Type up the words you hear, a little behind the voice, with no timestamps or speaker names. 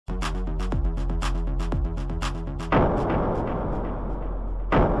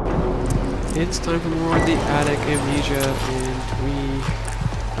It's time for more of the attic amnesia, and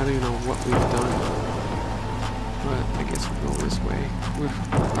I don't even know what we've done, but I guess we'll go this way.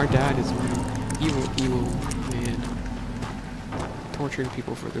 Our dad is an evil man, torturing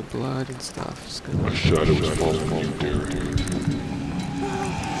people for their blood and stuff. It's gonna A shadow is following you, Derrick.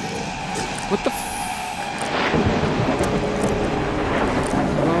 What the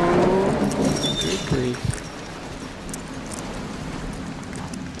Oh, good grief.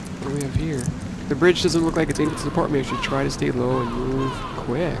 What do we have here? The bridge doesn't look like it's able to support me. I should try to stay low and move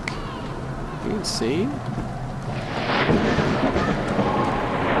quick. Are you insane?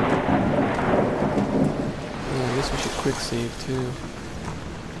 Oh, I guess we should quick save too.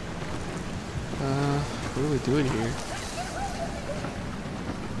 What are we doing here?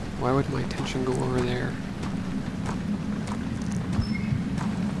 Why would my attention go over there?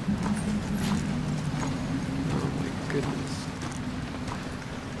 Oh my goodness.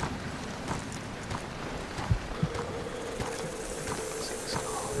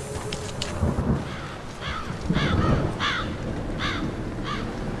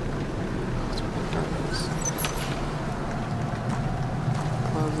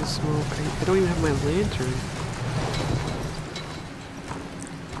 Smoke. I don't even have my lantern.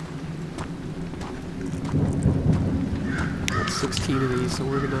 That's 16 of these, so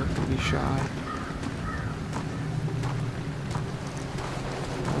we're not gonna be shy.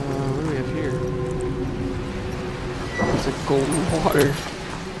 What do we have here? It's like golden water.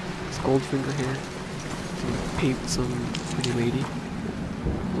 It's Goldfinger here. Paint some pretty lady.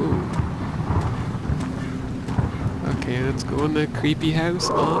 Ooh. Okay, let's go in the creepy house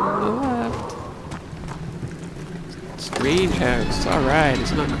on the left. Strange house. Alright,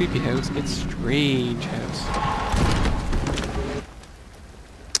 it's not creepy house, it's strange house.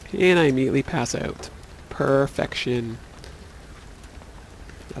 And I immediately pass out. Perfection.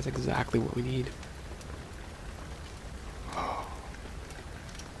 That's exactly what we need.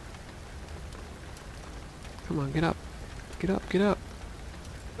 Come on, get up. Get up, get up.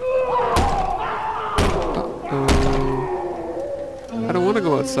 I don't want to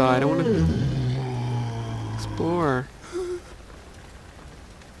go outside. I want to explore.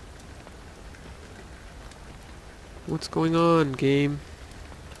 What's going on, game?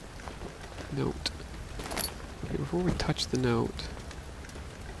 Note. Okay, before we touch the note,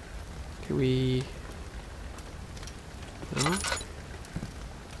 can we... No?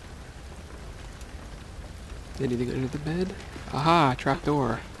 Anything under the bed? Aha!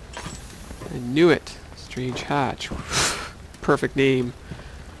 Trapdoor. I knew it. Strange hatch. Perfect name.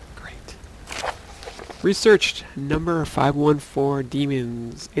 Great. Researched number 514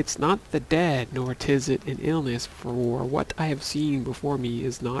 demons. It's not the dead, nor 'tis it an illness, for what I have seen before me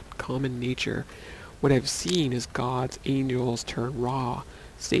is not common nature. What I have seen is God's angels turn raw,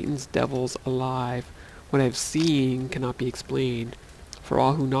 Satan's devils alive. What I have seen cannot be explained, for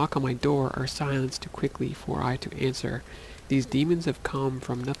all who knock on my door are silenced too quickly for I to answer. These demons have come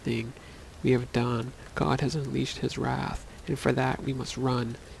from nothing we have done. God has unleashed his wrath, and for that we must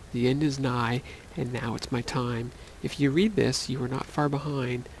run. The end is nigh, and now it's my time. If you read this, you are not far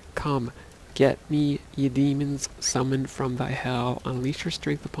behind. Come, get me, ye demons, summoned from thy hell. Unleash your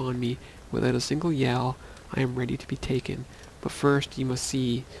strength upon me. Without a single yell, I am ready to be taken. But first you must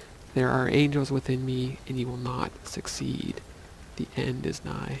see, there are angels within me, and you will not succeed. The end is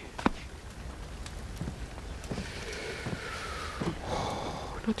nigh.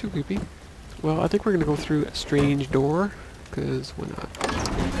 Not too creepy. Well, I think we're going to go through a strange door, because why not?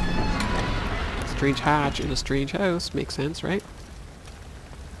 Strange hatch in a strange house. Makes sense, right?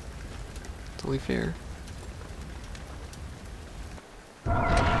 It's only fair.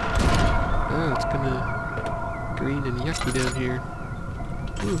 Oh, it's kind of green and yucky down here.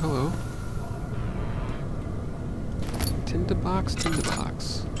 Ooh, hello. Tinderbox,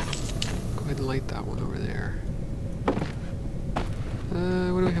 tinderbox. Go ahead and light that one over there.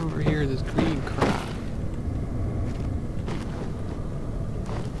 What do we have over here? This green crap.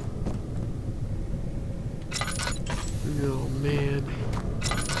 Oh man.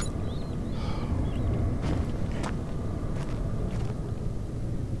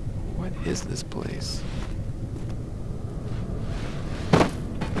 What is this place?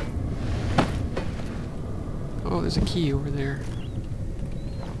 Oh, there's a key over there.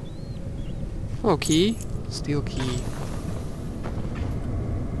 Oh, key? Steel key.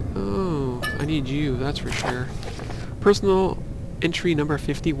 Oh, I need you, that's for sure. Personal entry number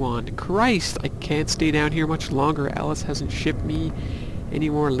 51. Christ, I can't stay down here much longer. Alice hasn't shipped me any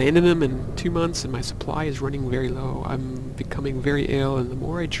more Landanum in 2 months, and my supply is running very low. I'm becoming very ill, and the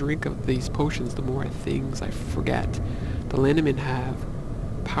more I drink of these potions, the more things I forget. The Landamen have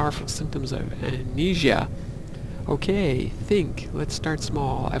powerful symptoms of amnesia. Okay, think. Let's start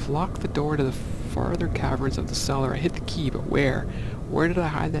small. I've locked the door to the farther caverns of the cellar. I hit the key, but where? Where did I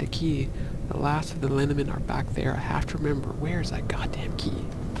hide that key? The last of the liniment are back there. I have to remember. Where's that goddamn key?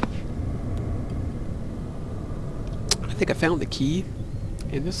 I think I found the key.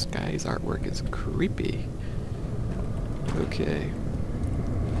 And this guy's artwork is creepy. Okay.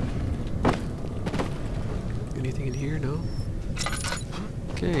 Anything in here? No?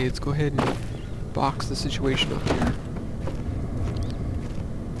 Okay, let's go ahead and box the situation up here.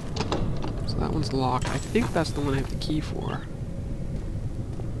 So that one's locked. I think that's the one I have the key for.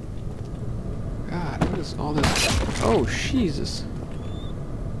 God, what is all this? Oh, Jesus.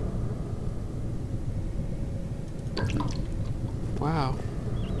 Wow.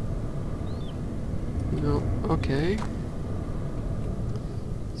 No, okay.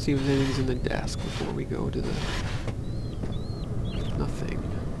 See if anything's in the desk before we go to the... Nothing.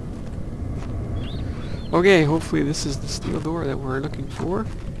 Okay, hopefully this is the steel door that we're looking for.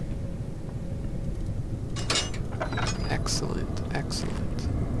 Excellent, excellent.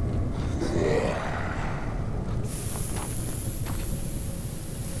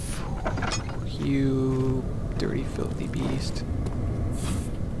 You dirty, filthy beast.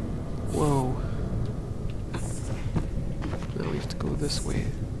 Whoa. Now we have to go this way.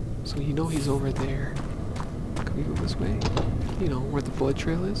 So you know he's over there. Can we go this way? You know, where the blood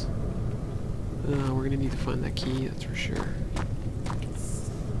trail is? We're gonna need to find that key, that's for sure.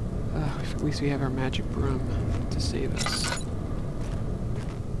 At least we have our magic broom to save us.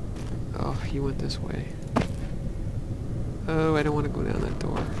 Oh, he went this way. Oh, I don't want to go down that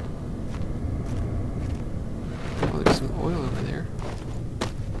door. Oh, there's some oil over there.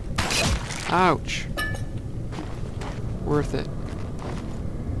 Ouch! Worth it.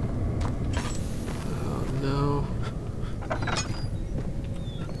 Oh no.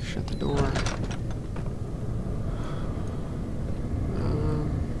 Shut the door.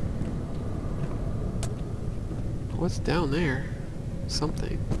 What's down there?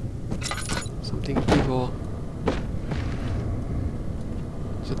 Something. Something evil.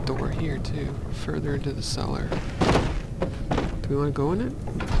 There's a door here too, further into the cellar. Do we want to go in it?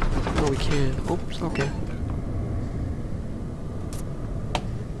 Oh, we can. Oops, okay.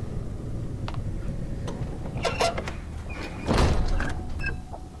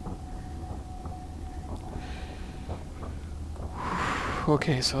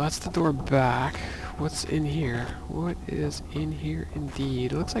 Okay, so that's the door back. What's in here? What is in here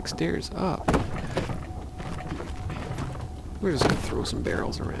indeed? It looks like stairs up. We're just gonna throw some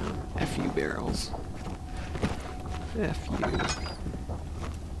barrels around. F you barrels. F you.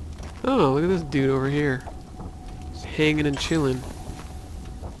 Oh, look at this dude over here. Just hanging and chilling.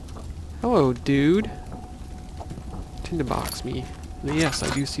 Hello, dude. Tinderbox me. And yes,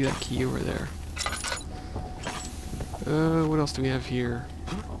 I do see that key over there. What else do we have here?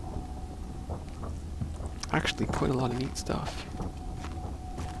 Actually, quite a lot of neat stuff.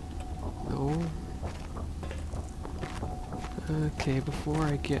 No. Okay, before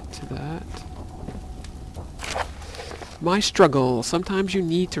I get to that... My struggle. Sometimes you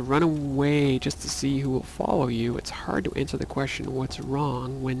need to run away just to see who will follow you. It's hard to answer the question, what's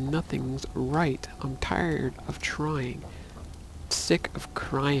wrong, when nothing's right. I'm tired of trying. Sick of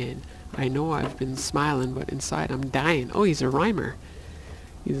crying. I know I've been smiling, but inside I'm dying. Oh, he's a rhymer.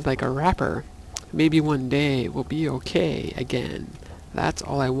 He's like a rapper. Maybe one day we'll be okay again. That's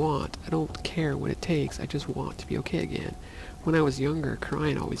all I want. I don't care what it takes. I just want to be okay again. When I was younger,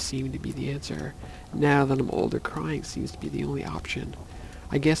 crying always seemed to be the answer. Now that I'm older, crying seems to be the only option.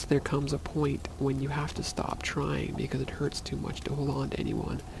 I guess there comes a point when you have to stop trying because it hurts too much to hold on to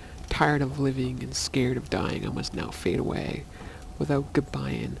anyone. Tired of living and scared of dying, I must now fade away without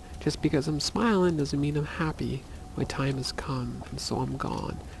goodbying. Just because I'm smiling doesn't mean I'm happy. My time has come, and so I'm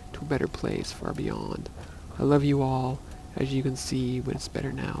gone to a better place far beyond. I love you all, as you can see, but it's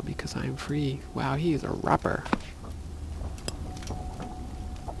better now because I am free. Wow, he is a rapper.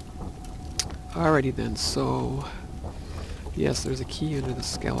 Alrighty then, so... Yes, there's a key under the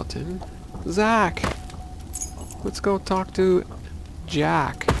skeleton. Zach! Let's go talk to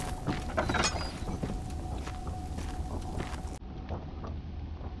Jack.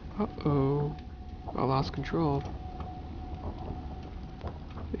 Uh-oh. I lost control.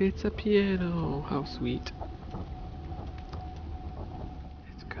 It's a piano. How sweet.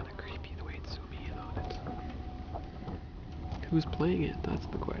 It's kind of creepy the way it's zooming in on it. Who's playing it? That's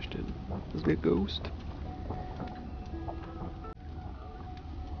the question. Is it a ghost?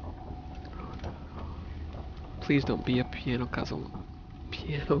 Please don't be a piano puzzle.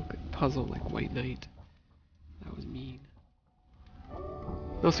 Piano puzzle like White Knight. That was mean.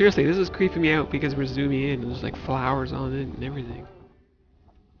 No, seriously, this is creeping me out because we're zooming in and there's like flowers on it and everything.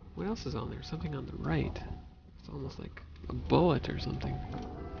 What else is on there? Something on the right. It's almost like a bullet or something.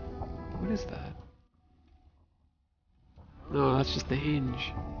 What is that? No, that's just the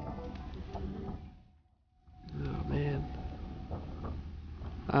hinge. Oh man.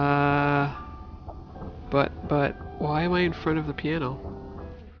 But why am I in front of the piano?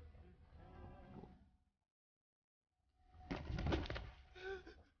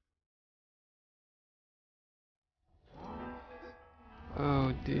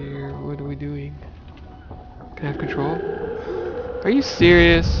 Oh dear, what are we doing? Can I have control? Are you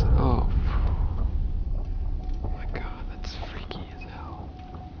serious? Oh. Oh my god, that's freaky as hell.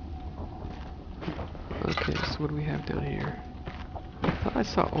 Okay, so what do we have down here? I thought I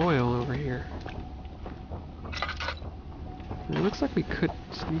saw oil over here. It looks like we could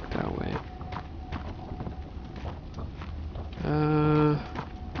sneak that way.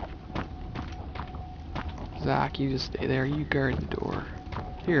 Zach, you just stay there. You guard the door.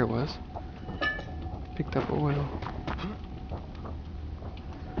 Here it was. Picked up oil.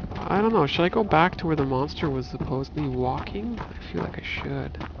 I don't know. Should I go back to where the monster was supposedly walking? I feel like I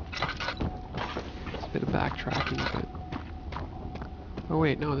should. It's a bit of backtracking, but... Oh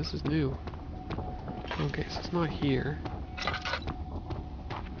wait, no, this is new. Okay, so it's not here.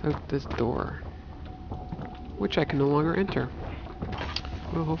 Out this door. Which I can no longer enter.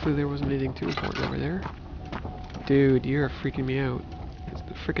 Well, hopefully there wasn't anything too important over there. Dude, you're freaking me out. Is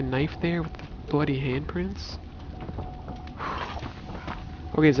the freaking knife there with the bloody handprints?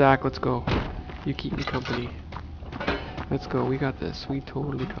 Okay, Zach, let's go. You keep me company. Let's go, we got this. We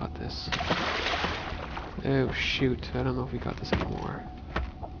totally got this. Oh, shoot. I don't know if we got this anymore.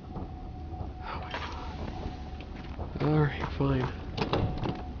 Oh my god. Alright, fine.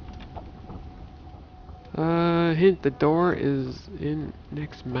 Hint, the door is in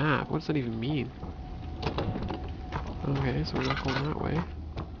next map. What does that even mean? Okay, so we're not going that way.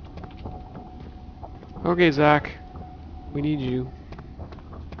 Okay, Zach. We need you.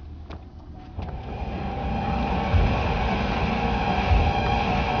 I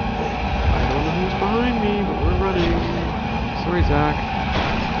don't know who's behind me, but we're running. Sorry, Zach.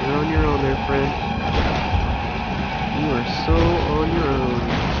 You're on your own there, friend. You are so on your own.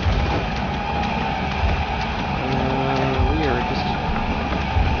 We are just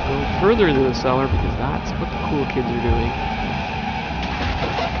going further into the cellar because that's what the cool kids are doing.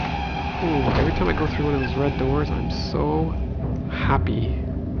 Ooh, every time I go through one of those red doors, I'm so happy.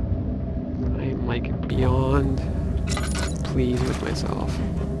 I am like beyond pleased with myself.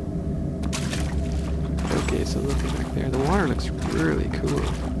 Okay, so nothing back there. The water looks really cool.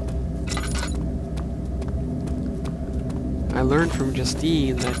 I learned from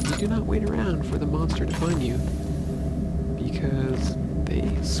Justine that you do not wait around for the monster to find you, because they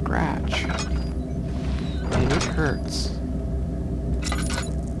scratch and it hurts.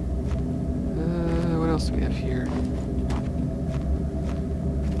 What else do we have here?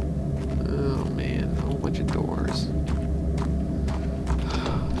 Oh man, a whole bunch of doors.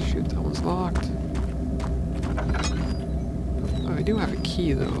 Shoot, that one's locked. Oh, I do have a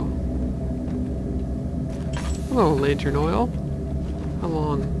key though. Hello, Lantern Oil. How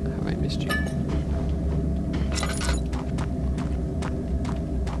long have I missed you?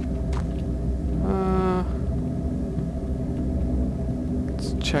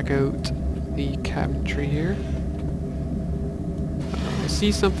 Let's check out the cabinetry here. I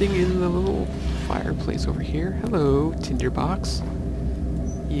see something in the little fireplace over here. Hello, tinderbox.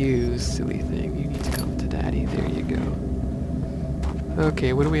 You silly thing. You need to come to Daddy. There you go.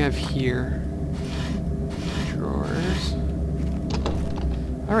 Okay, what do we have here? Drawers.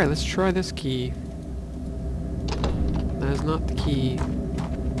 Alright, let's try this key. That is not the key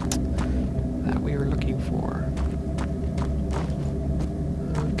that we were looking for.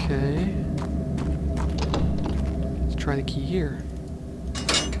 Okay. Let's try the key here.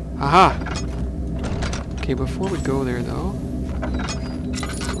 Aha! Okay, before we go there though,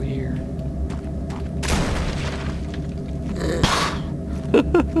 let's go here.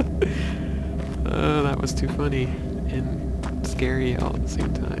 That was too funny and scary all at the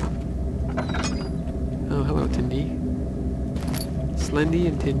same time. Oh, hello, Tindy. Slendy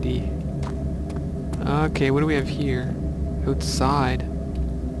and Tindy. Okay, what do we have here? Outside.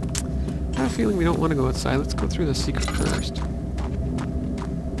 I have a feeling we don't want to go outside. Let's go through the secret first.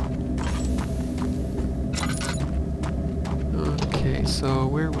 Okay, so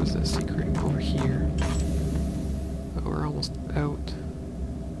where was the secret? Over here. Oh, we're almost out.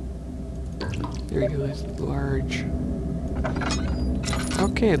 There we go, it's large.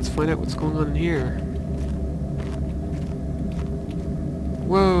 Okay, let's find out what's going on in here.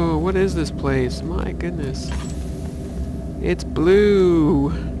 Whoa, what is this place? My goodness. It's blue.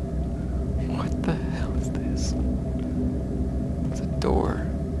 What the hell is this? It's a door.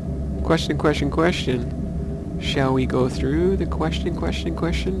 Question, question, question. Shall we go through the question, question,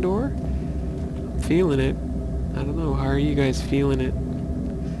 question door? I'm feeling it. I don't know, how are you guys feeling it?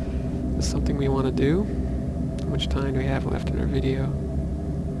 Is this something we want to do? How much time do we have left in our video?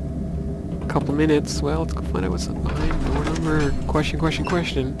 A couple minutes. Well, let's go find out what's behind door number. Question, question,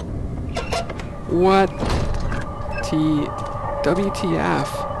 question. What? WTF?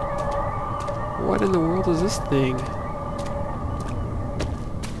 What in the world is this thing?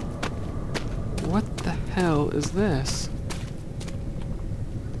 What the hell is this?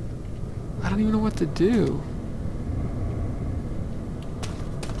 I don't even know what to do.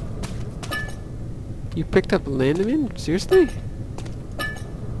 You picked up Landamin? Seriously?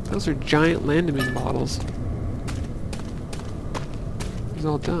 Those are giant Landamin bottles. It's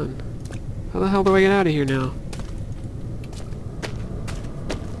all done. How the hell do I get out of here now?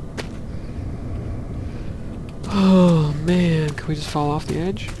 Oh man, can we just fall off the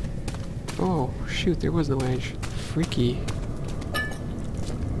edge? Oh shoot, there was no edge. Freaky.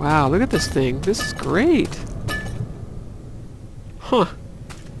 Wow, look at this thing. This is great. Huh.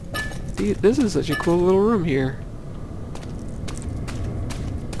 This is such a cool little room here.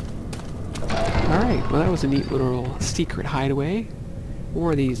 Alright, well that was a neat little secret hideaway.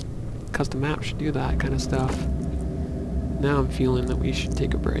 More of these custom maps should do that kind of stuff. Now I'm feeling that we should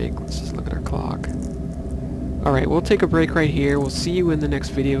take a break. Let's just look at our clock. Alright, we'll take a break right here. We'll see you in the next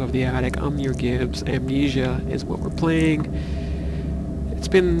video of the attic. I'm YourGibs. Amnesia is what we're playing. It's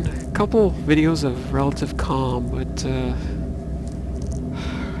been a couple videos of relative calm, but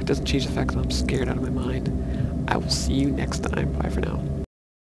it doesn't change the fact that I'm scared out of my mind. I will see you next time. Bye for now.